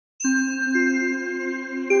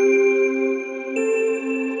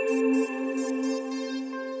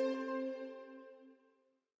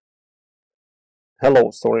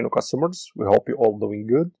Hello Storeino customers, we hope you're all doing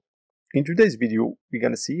good. In today's video, we're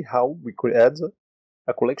gonna see how we could add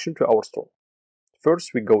a collection to our store.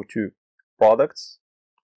 First, we go to Products,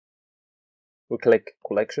 we click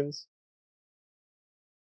Collections,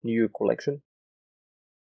 New Collection,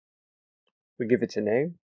 we give it a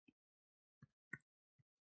name,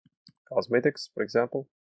 Cosmetics for example.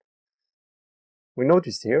 We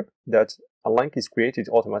noticed here that a link is created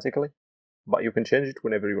automatically, but you can change it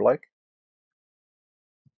whenever you like.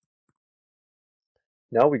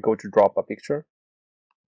 Now we go to drop a picture,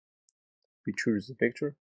 we choose the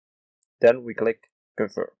picture, then we click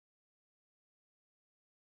Confirm.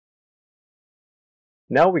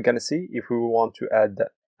 Now we're gonna see if we want to add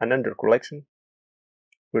another collection.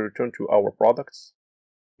 We return to our products,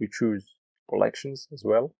 we choose collections as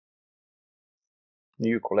well,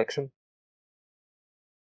 new collection,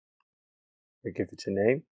 we give it a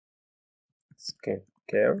name, skin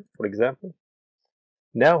care for example.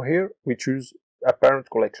 Now here we choose a parent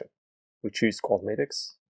collection, we choose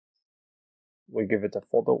cosmetics, we give it a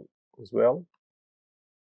photo as well,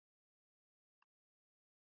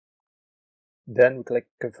 then we click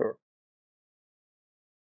confirm.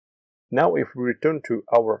 Now if we return to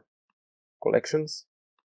our collections,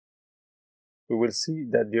 we will see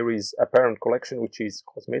that there is a parent collection which is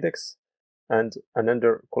cosmetics and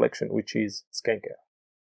another collection which is skincare.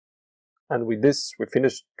 And with this, we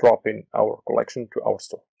finished dropping our collection to our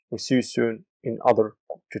store. We see you soon in other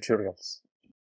tutorials.